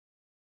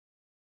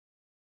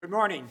Good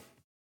morning.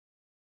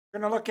 We're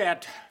going to look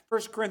at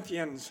 1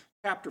 Corinthians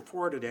chapter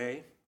 4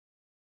 today.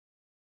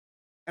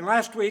 And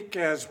last week,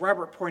 as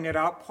Robert pointed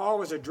out, Paul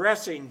was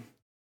addressing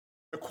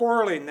the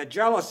quarreling, the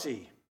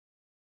jealousy,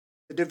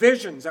 the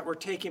divisions that were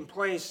taking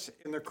place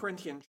in the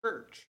Corinthian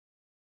church.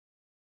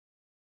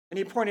 And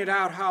he pointed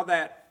out how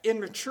that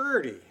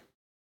immaturity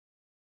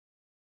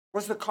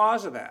was the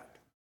cause of that,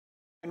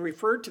 and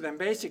referred to them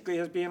basically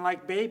as being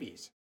like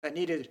babies that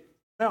needed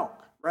milk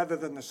rather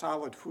than the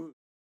solid food.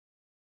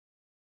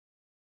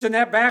 It's in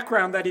that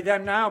background that he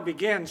then now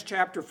begins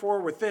chapter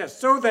 4 with this.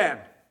 So then,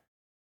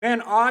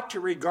 men ought to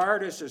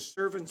regard us as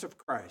servants of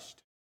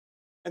Christ,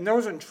 and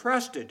those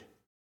entrusted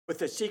with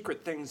the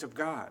secret things of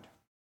God.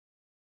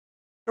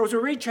 So as we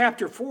read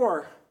chapter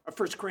 4 of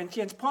 1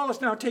 Corinthians, Paul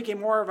is now taking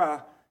more of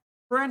a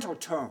parental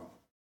tone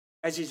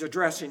as he's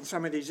addressing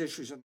some of these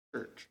issues in the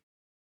church.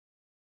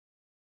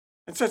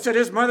 And since it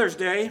is Mother's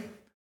Day,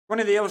 one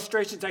of the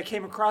illustrations I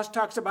came across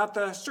talks about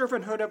the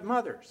servanthood of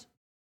mothers.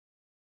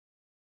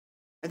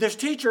 And this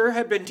teacher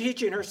had been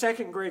teaching her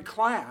second grade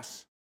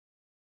class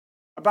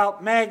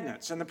about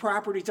magnets and the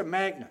properties of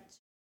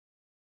magnets.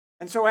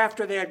 And so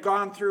after they had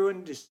gone through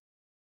and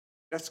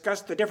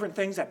discussed the different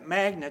things that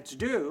magnets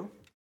do,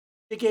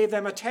 she gave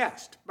them a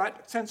test.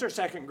 But since they're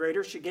second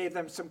graders, she gave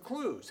them some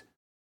clues.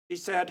 She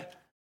said,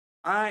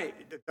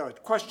 the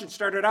question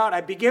started out,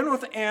 I begin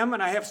with M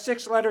and I have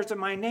 6 letters in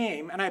my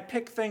name and I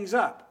pick things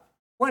up.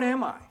 What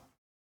am I?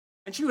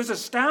 And she was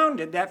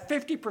astounded that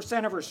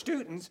 50% of her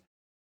students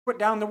put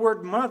down the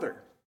word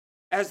mother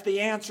as the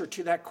answer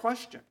to that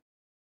question.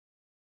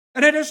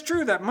 And it is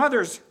true that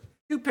mothers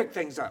do pick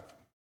things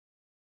up.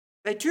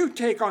 They too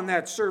take on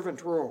that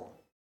servant role.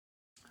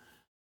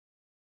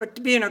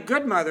 But being a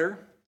good mother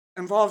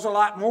involves a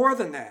lot more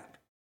than that.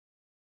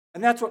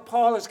 And that's what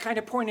Paul is kind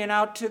of pointing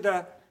out to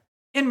the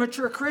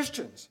immature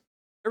Christians.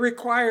 It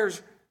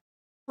requires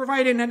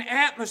providing an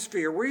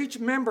atmosphere where each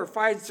member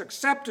finds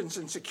acceptance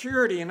and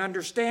security and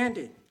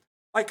understanding,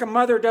 like a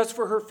mother does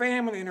for her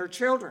family and her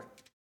children.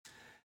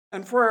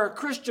 And for a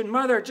Christian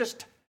mother,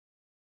 just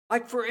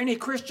like for any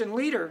Christian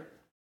leader,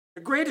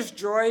 the greatest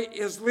joy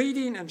is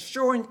leading and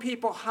showing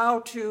people how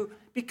to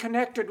be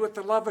connected with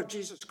the love of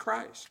Jesus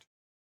Christ.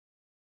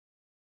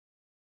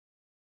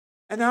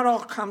 And that all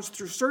comes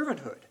through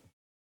servanthood.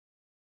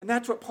 And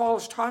that's what Paul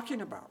is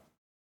talking about.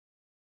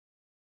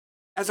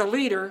 As a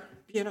leader,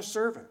 being a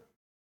servant.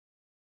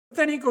 But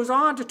then he goes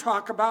on to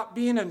talk about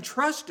being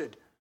entrusted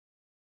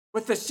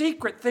with the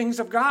secret things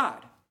of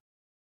God.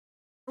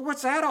 But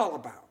what's that all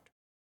about?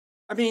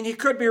 I mean, he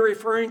could be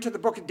referring to the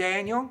book of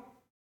Daniel.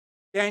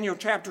 Daniel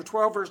chapter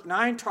 12, verse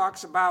 9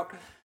 talks about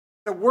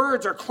the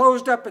words are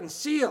closed up and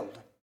sealed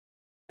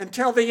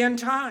until the end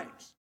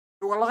times.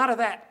 So a lot of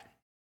that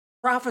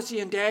prophecy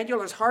in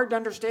Daniel is hard to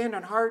understand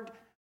and hard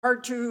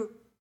to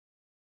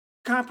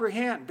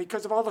comprehend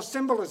because of all the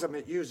symbolism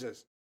it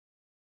uses.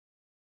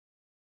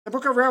 The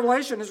book of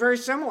Revelation is very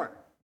similar.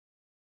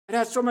 It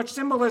has so much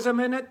symbolism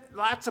in it,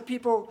 lots of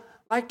people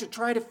like to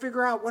try to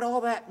figure out what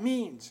all that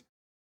means.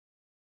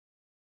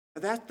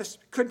 That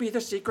could be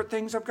the secret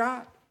things of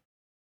God.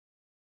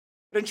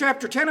 But in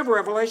chapter 10 of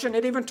Revelation,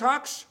 it even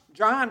talks,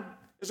 John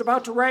is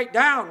about to write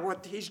down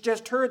what he's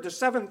just heard the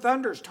 7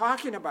 thunders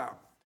talking about.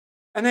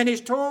 And then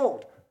he's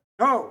told,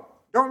 no,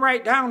 don't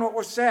write down what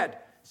was said.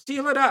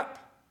 Seal it up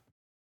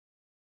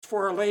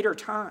for a later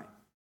time.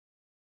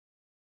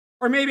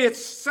 Or maybe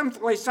it's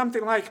simply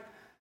something like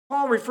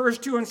Paul refers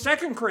to in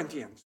 2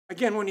 Corinthians.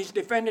 Again, when he's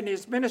defending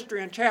his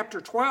ministry in chapter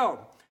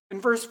 12.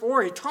 In verse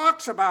 4, he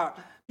talks about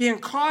being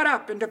caught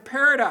up into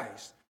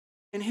paradise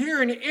and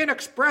hearing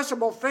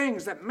inexpressible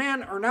things that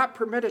men are not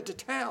permitted to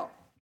tell.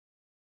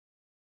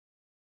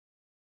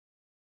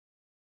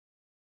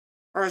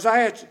 Or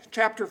Isaiah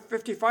chapter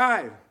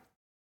 55,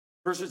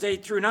 verses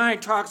 8 through 9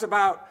 talks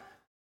about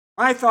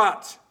my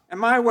thoughts and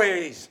my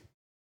ways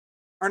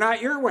are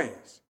not your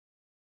ways.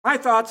 My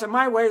thoughts and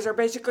my ways are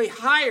basically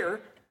higher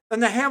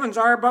than the heavens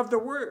are above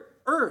the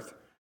earth.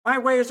 My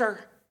ways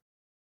are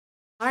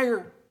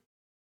higher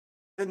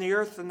than the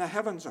earth and the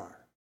heavens are.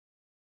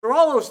 So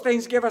all those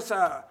things give us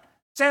a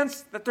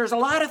sense that there's a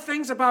lot of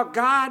things about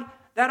God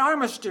that are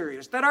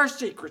mysterious, that are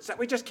secrets, that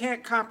we just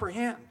can't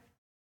comprehend.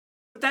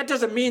 But that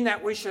doesn't mean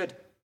that we should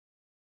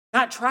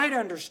not try to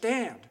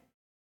understand.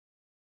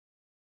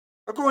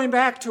 But going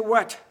back to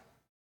what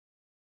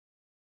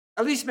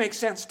at least makes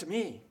sense to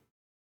me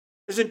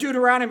is in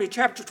Deuteronomy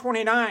chapter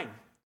 29,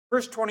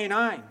 verse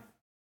 29.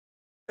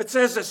 It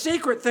says, the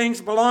secret things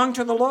belong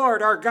to the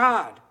Lord our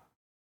God,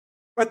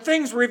 but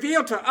things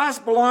revealed to us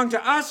belong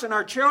to us and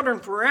our children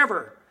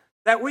forever,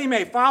 that we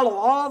may follow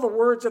all the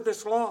words of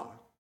this law.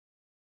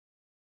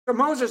 So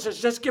Moses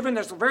has just given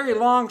this very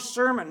long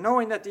sermon,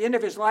 knowing that the end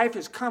of his life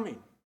is coming.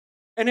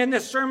 And in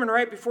this sermon,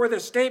 right before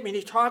this statement,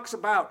 he talks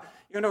about,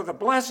 the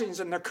blessings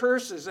and the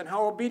curses and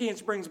how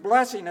obedience brings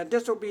blessing and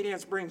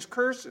disobedience brings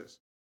curses.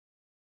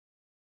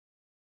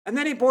 And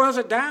then he boils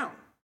it down.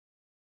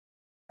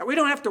 That we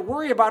don't have to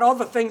worry about all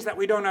the things that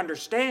we don't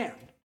understand.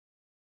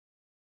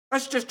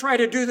 Let's just try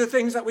to do the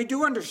things that we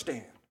do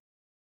understand.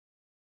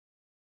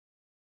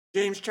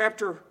 James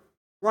chapter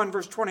 1,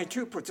 verse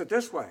 22 puts it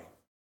this way.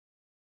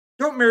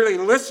 Don't merely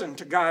listen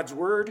to God's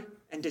word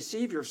and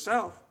deceive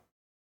yourself.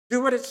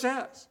 Do what it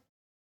says.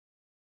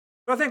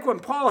 So I think when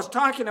Paul is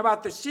talking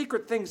about the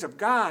secret things of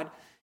God,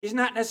 he's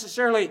not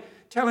necessarily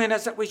telling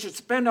us that we should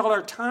spend all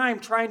our time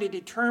trying to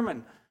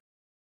determine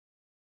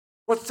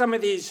what some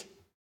of these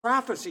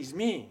prophecies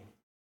mean.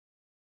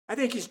 I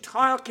think he's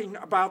talking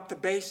about the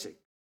basics.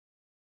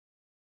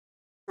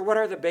 So what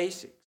are the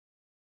basics?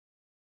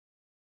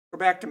 Go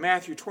back to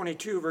Matthew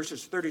 22,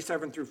 verses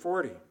 37 through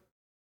 40.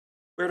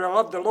 We're to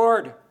love the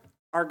Lord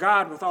our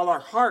God with all our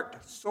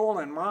heart, soul,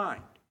 and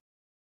mind.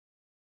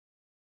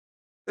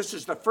 This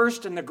is the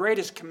first and the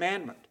greatest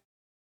commandment.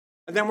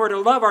 And then we're to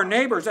love our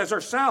neighbors as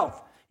ourselves.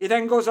 He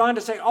then goes on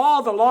to say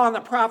all the law and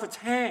the prophets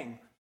hang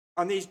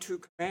on these two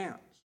commands.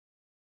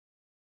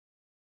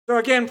 So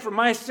again, from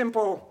my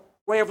simple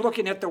way of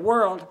looking at the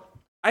world,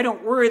 I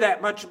don't worry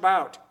that much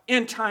about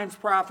end times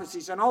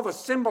prophecies and all the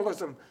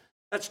symbolism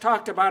that's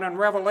talked about in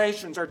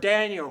Revelations or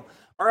Daniel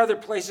or other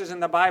places in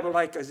the Bible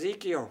like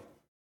Ezekiel.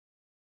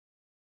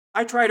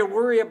 I try to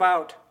worry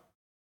about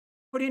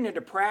putting into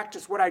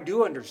practice what I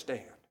do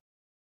understand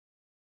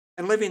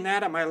and living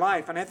that in my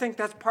life. And I think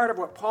that's part of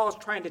what Paul is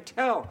trying to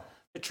tell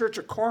the church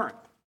of Corinth.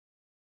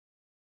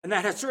 And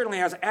that certainly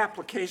has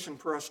application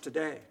for us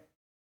today.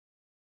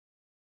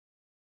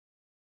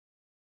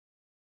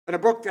 In a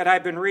book that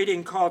I've been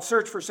reading called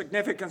Search for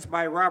Significance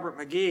by Robert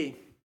McGee,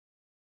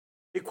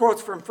 he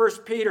quotes from 1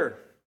 Peter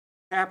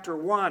chapter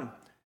 1,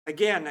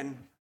 again, and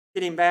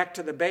getting back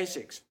to the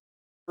basics,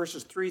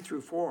 verses 3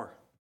 through 4.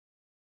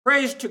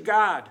 Praise to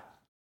God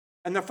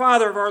and the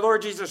Father of our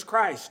Lord Jesus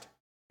Christ.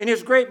 In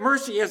his great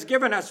mercy, he has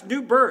given us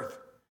new birth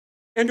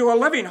into a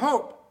living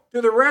hope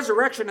through the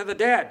resurrection of the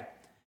dead,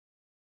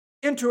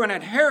 into an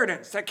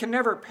inheritance that can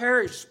never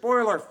perish,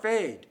 spoil, or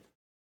fade,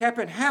 kept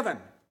in heaven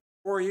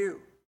for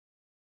you.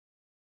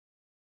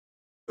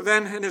 So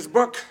then in his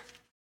book,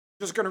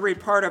 I'm just going to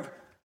read part of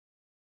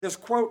this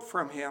quote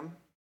from him.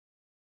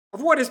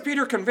 Of what is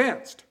Peter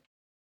convinced?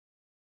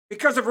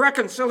 Because of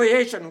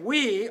reconciliation,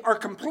 we are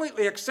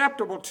completely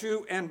acceptable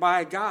to and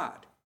by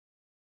God.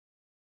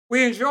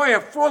 We enjoy a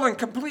full and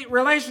complete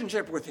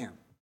relationship with him.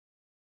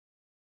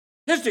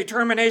 His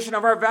determination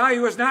of our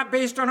value is not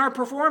based on our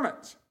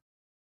performance.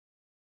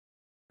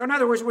 So in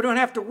other words, we don't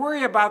have to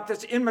worry about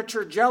this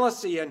immature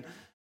jealousy and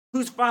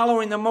who's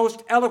following the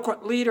most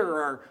eloquent leader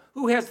or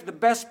who has the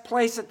best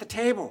place at the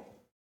table.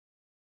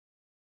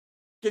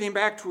 Getting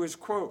back to his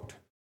quote.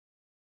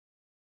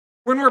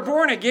 When we're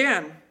born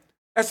again,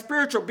 as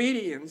spiritual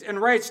beings in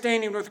right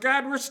standing with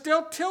God, we're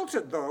still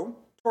tilted, though,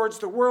 towards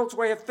the world's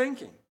way of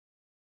thinking.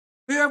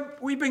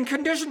 We've been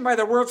conditioned by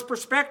the world's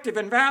perspective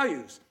and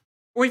values.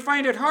 We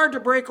find it hard to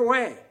break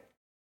away.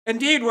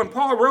 Indeed, when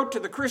Paul wrote to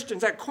the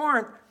Christians at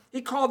Corinth,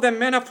 he called them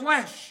men of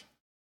flesh.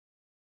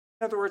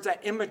 In other words,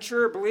 that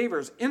immature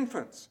believers,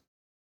 infants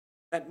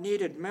that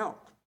needed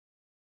milk.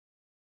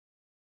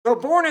 Though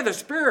born of the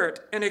Spirit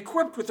and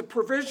equipped with the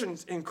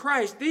provisions in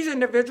Christ, these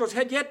individuals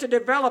had yet to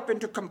develop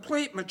into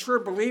complete mature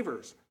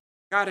believers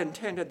God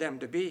intended them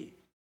to be.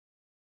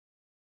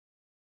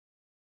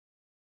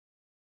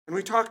 And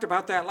we talked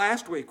about that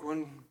last week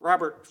when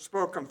Robert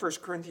spoke on 1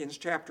 Corinthians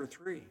chapter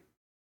 3.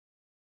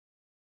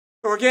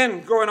 So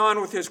again, going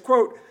on with his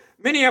quote,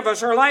 many of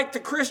us are like the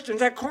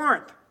Christians at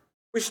Corinth.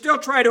 We still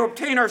try to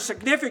obtain our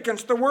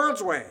significance the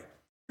world's way,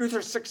 through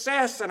their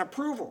success and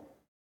approval.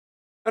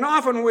 And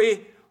often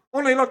we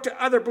only look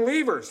to other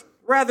believers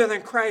rather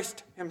than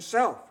Christ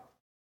himself.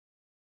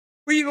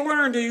 We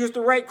learn to use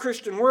the right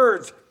Christian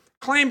words,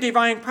 claim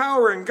divine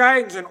power and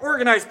guidance, and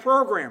organize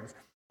programs.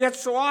 Yet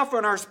so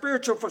often our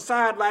spiritual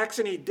facade lacks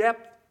any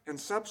depth and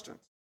substance.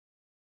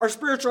 Our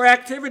spiritual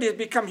activities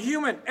become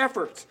human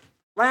efforts,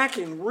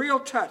 lacking real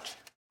touch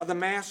of the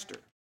Master.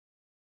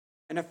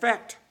 In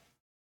effect,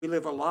 we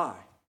live a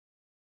lie.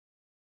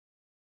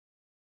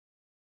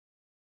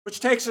 Which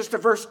takes us to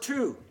verse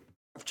 2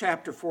 of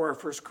chapter 4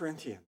 of 1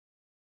 Corinthians,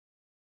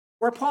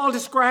 where Paul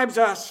describes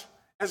us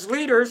as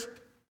leaders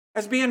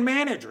as being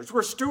managers.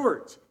 We're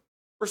stewards.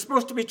 We're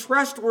supposed to be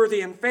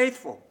trustworthy and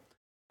faithful.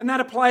 And that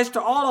applies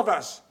to all of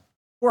us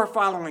who are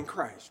following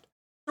Christ.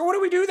 So what do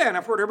we do then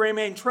if we're to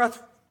remain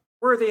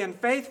trustworthy and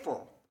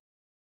faithful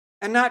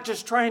and not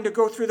just trying to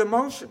go through the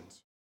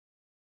motions?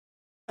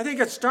 I think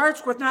it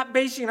starts with not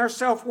basing our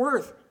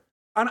self-worth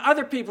on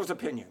other people's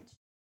opinions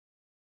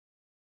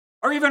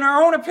or even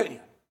our own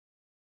opinion,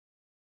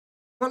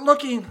 but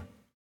looking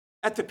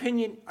at the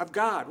opinion of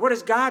God. What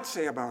does God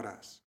say about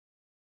us?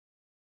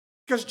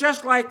 Because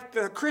just like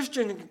the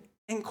Christian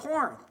in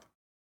Corinth,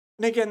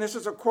 and again, this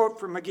is a quote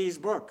from McGee's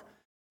book,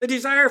 the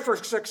desire for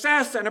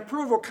success and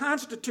approval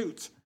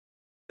constitutes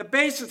the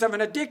basis of an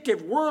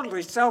addictive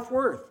worldly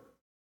self-worth.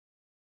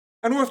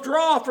 And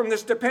withdrawal from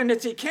this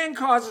dependency can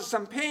cause us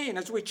some pain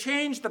as we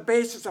change the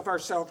basis of our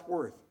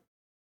self-worth.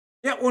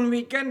 Yet when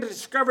we begin to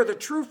discover the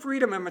true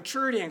freedom and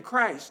maturity in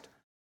Christ,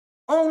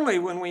 only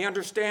when we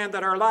understand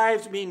that our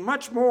lives mean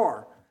much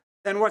more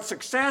than what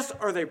success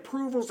or the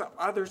approvals of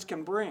others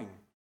can bring.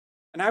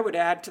 And I would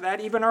add to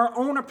that even our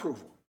own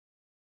approval.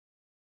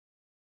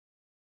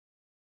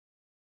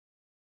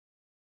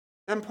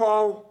 Then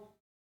Paul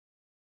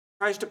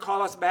tries to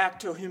call us back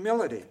to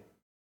humility.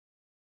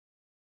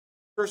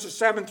 Verses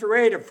 7 through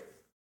 8 of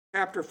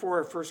chapter 4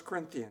 of 1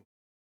 Corinthians.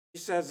 He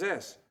says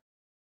this,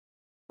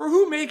 "For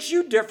who makes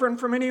you different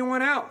from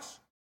anyone else?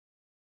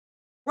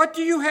 What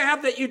do you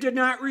have that you did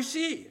not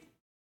receive?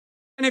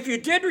 And if you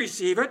did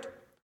receive it,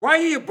 why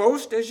do you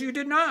boast as you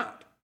did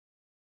not?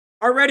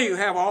 Already you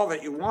have all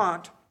that you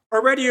want.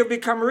 Already you have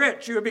become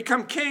rich. You have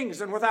become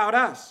kings and without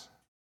us."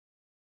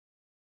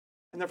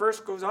 And the verse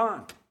goes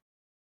on.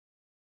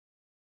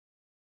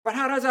 But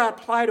how does that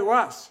apply to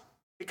us?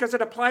 Because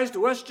it applies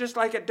to us just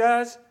like it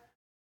does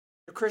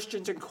to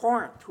Christians in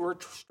Corinth who are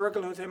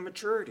struggling with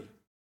immaturity.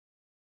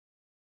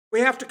 We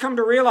have to come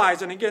to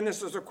realize, and again,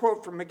 this is a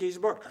quote from McGee's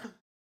book,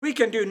 we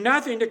can do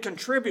nothing to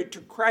contribute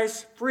to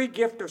Christ's free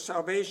gift of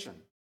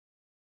salvation.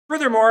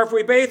 Furthermore, if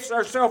we base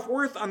our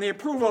self-worth on the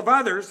approval of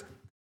others,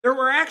 then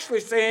we're actually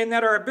saying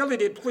that our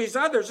ability to please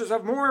others is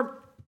of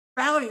more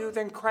value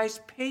than Christ's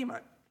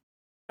payment.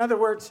 In other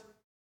words,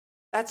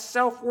 that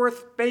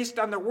self-worth based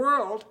on the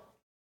world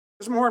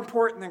is more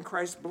important than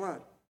Christ's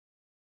blood.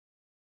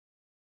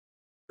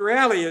 The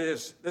reality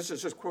is, this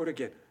is his quote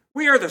again,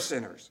 we are the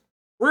sinners.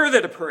 We're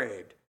the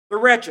depraved, the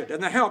wretched,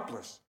 and the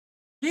helpless.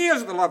 He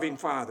is the loving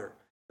Father,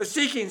 the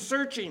seeking,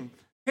 searching,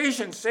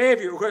 patient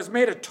Savior who has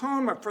made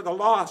atonement for the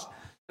lost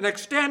and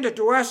extended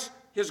to us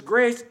his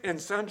grace and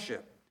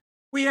sonship.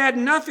 We add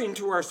nothing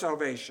to our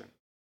salvation.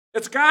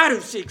 It's God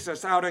who seeks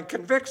us out and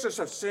convicts us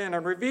of sin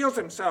and reveals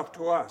himself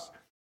to us.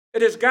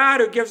 It is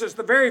God who gives us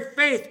the very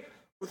faith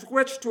with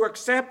which to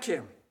accept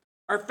him.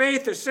 Our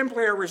faith is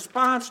simply a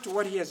response to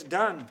what he has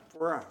done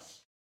for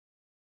us.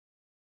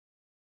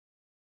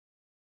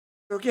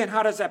 So again,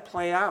 how does that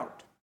play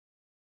out?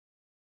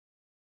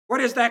 What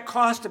is that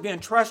cost of being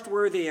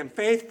trustworthy and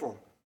faithful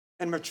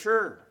and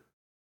mature?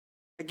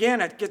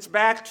 Again, it gets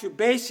back to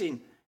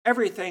basing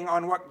everything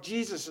on what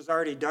Jesus has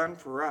already done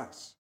for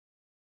us.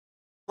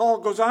 Paul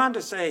goes on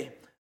to say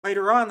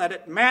later on that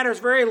it matters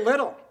very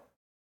little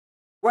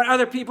what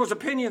other people's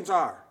opinions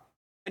are.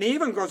 And he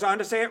even goes on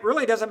to say it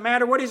really doesn't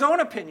matter what his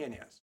own opinion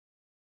is.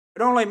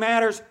 It only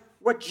matters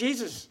what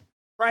Jesus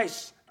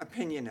Christ's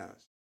opinion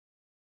is.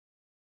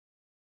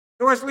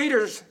 So as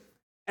leaders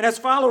and as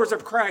followers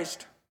of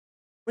Christ,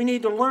 we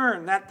need to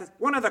learn that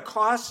one of the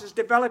costs is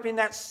developing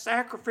that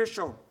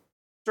sacrificial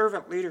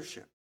servant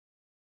leadership.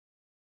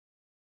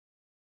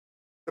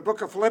 The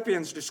book of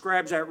Philippians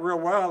describes that real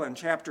well in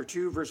chapter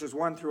 2, verses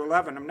 1 through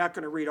 11. I'm not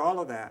going to read all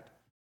of that.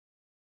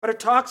 But it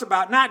talks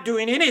about not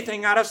doing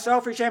anything out of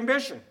selfish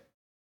ambition.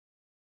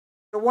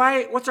 So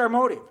what's our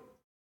motive?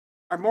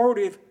 Our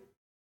motive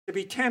to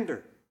be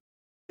tender,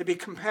 to be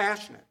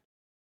compassionate,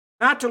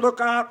 not to look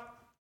out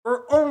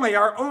for only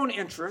our own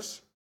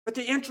interests, but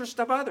the interest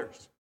of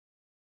others.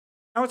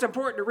 Now it's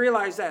important to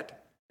realize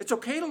that it's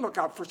okay to look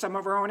out for some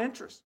of our own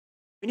interests.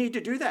 We need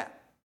to do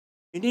that.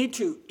 We need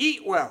to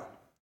eat well,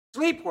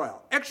 sleep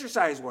well,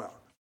 exercise well,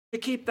 to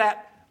keep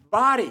that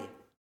body.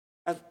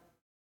 As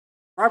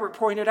Robert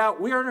pointed out,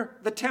 we are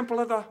the temple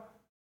of the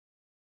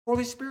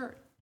Holy Spirit.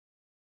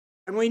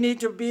 And we need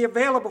to be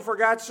available for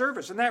God's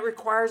service. And that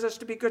requires us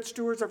to be good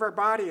stewards of our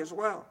body as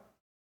well.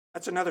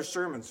 That's another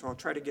sermon, so I'll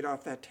try to get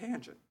off that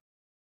tangent.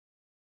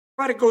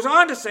 But it goes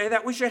on to say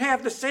that we should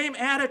have the same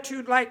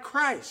attitude like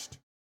Christ,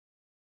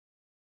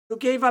 who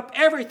gave up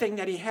everything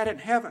that he had in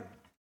heaven.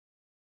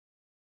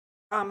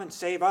 Come and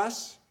save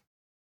us,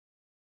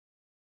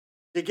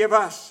 to give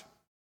us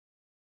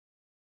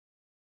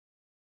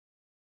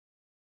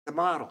the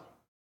model,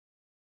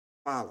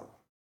 follow,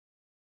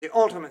 the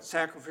ultimate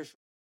sacrificial.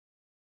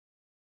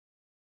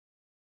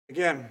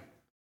 Again,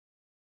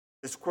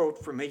 this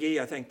quote from McGee,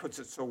 I think, puts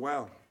it so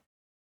well.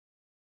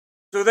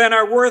 So then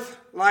our worth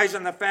lies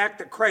in the fact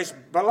that Christ's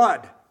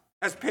blood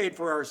has paid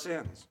for our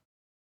sins.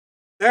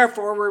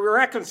 Therefore, we're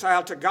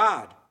reconciled to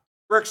God.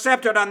 We're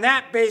accepted on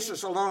that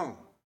basis alone.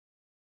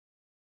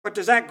 But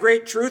does that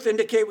great truth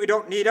indicate we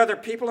don't need other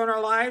people in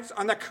our lives?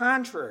 On the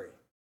contrary,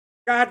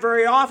 God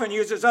very often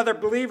uses other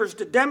believers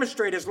to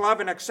demonstrate his love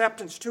and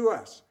acceptance to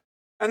us.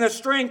 And the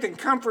strength and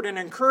comfort and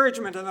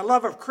encouragement and the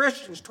love of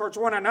Christians towards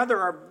one another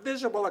are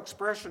visible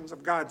expressions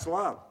of God's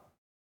love.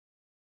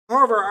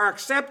 However, our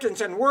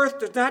acceptance and worth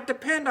does not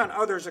depend on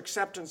others'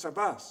 acceptance of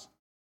us,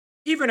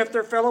 even if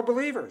they're fellow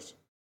believers.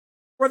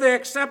 Whether they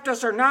accept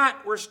us or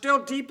not, we're still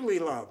deeply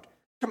loved,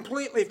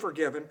 completely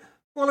forgiven,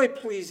 fully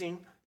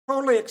pleasing,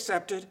 totally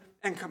accepted,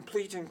 and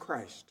complete in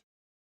Christ.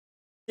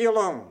 He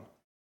alone,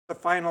 the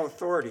final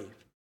authority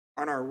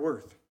on our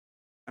worth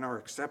and our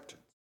acceptance.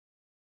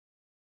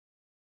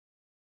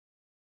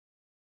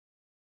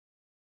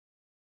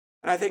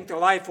 And I think the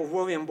life of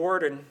William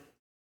Borden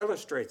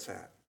illustrates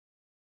that.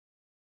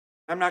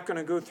 I'm not going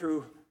to go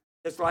through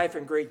his life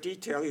in great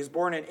detail. He was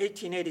born in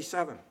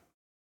 1887.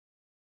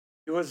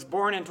 He was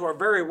born into a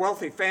very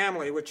wealthy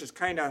family, which is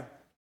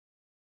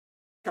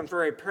becomes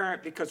very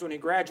apparent because when he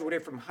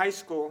graduated from high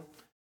school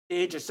at the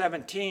age of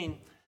 17,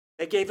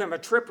 they gave him a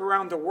trip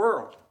around the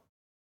world.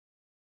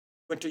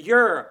 He went to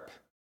Europe,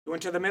 he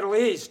went to the Middle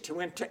East, he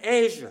went to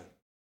Asia.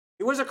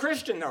 He was a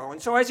Christian, though, and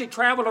so as he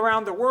traveled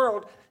around the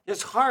world,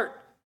 his heart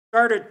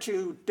started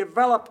to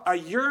develop a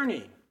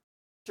yearning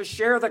to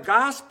share the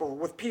gospel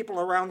with people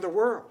around the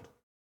world.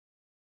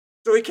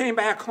 So he came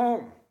back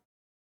home,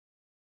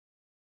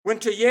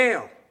 went to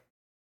Yale,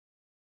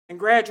 and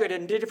graduated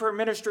and did different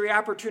ministry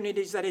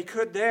opportunities that he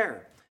could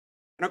there.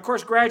 And of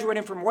course,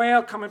 graduating from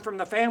Yale, coming from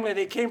the family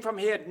that he came from,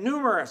 he had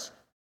numerous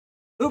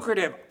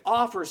lucrative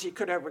offers he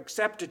could have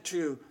accepted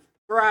to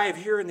thrive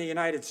here in the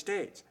United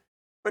States.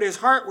 But his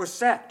heart was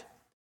set.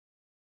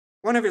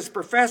 One of his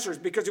professors,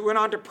 because he went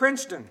on to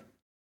Princeton,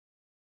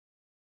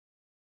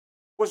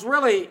 was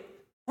really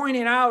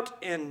pointing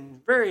out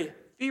in very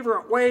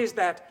fervent ways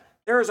that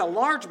there is a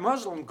large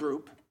Muslim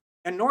group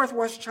in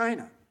northwest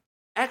China.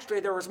 Actually,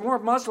 there was more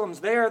Muslims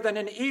there than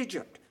in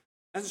Egypt.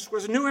 And this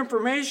was new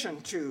information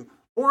to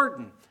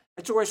Borden.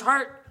 And so his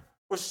heart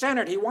was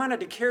centered. He wanted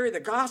to carry the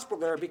gospel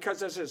there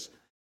because, as his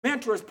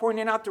mentor was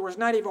pointing out, there was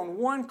not even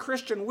one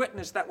Christian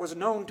witness that was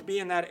known to be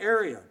in that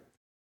area.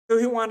 So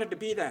he wanted to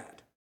be that.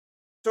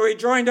 So he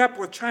joined up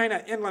with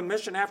China Inland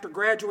Mission after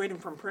graduating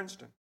from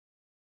Princeton.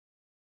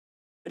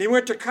 And he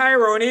went to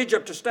Cairo in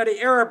Egypt to study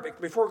Arabic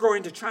before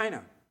going to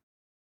China.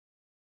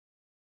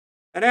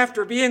 And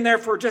after being there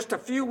for just a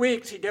few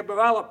weeks, he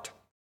developed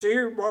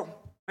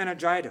cerebral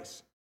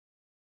meningitis.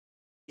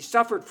 He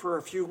suffered for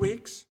a few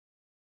weeks.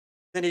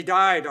 Then he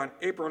died on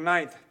April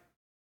 9th,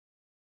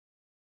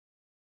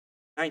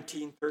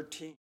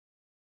 1913,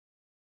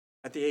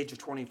 at the age of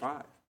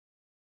 25.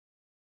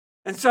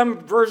 And some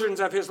versions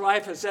of his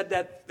life have said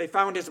that they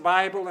found his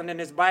Bible, and in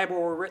his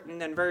Bible were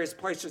written in various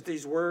places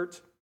these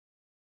words.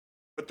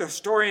 But the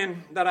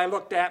historian that I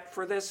looked at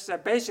for this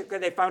said basically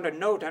they found a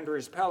note under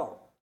his pillow.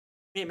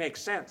 It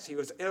makes sense. He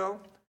was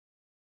ill,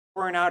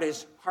 pouring out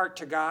his heart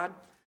to God.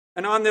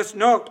 And on this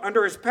note,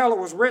 under his pillow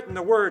was written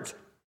the words,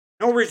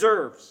 "No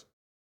reserves,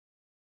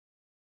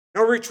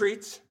 no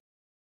retreats,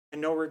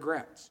 and no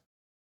regrets."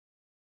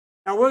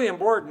 Now, William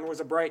Borden was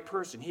a bright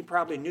person. He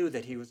probably knew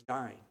that he was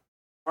dying,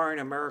 barring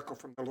a miracle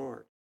from the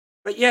Lord.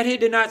 But yet he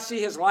did not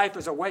see his life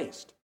as a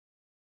waste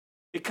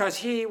because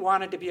he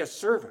wanted to be a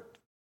servant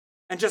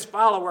and just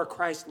follow where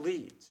Christ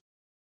leads.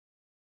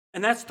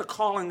 And that's the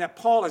calling that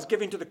Paul is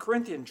giving to the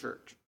Corinthian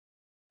church.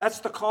 That's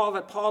the call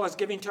that Paul is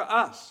giving to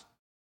us.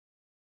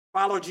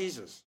 Follow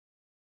Jesus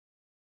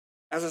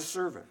as a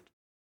servant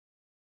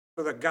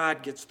so that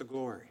God gets the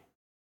glory.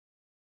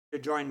 You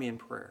join me in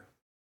prayer.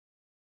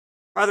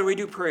 Father, we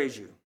do praise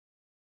you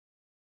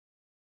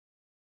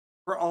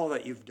for all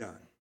that you've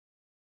done.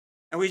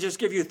 And we just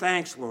give you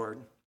thanks, Lord,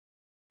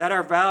 that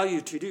our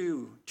value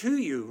to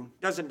you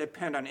doesn't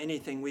depend on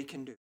anything we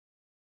can do.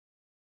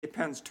 It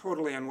depends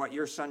totally on what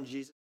your son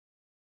Jesus did.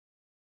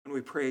 And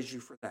we praise you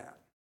for that.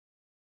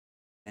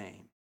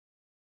 Amen.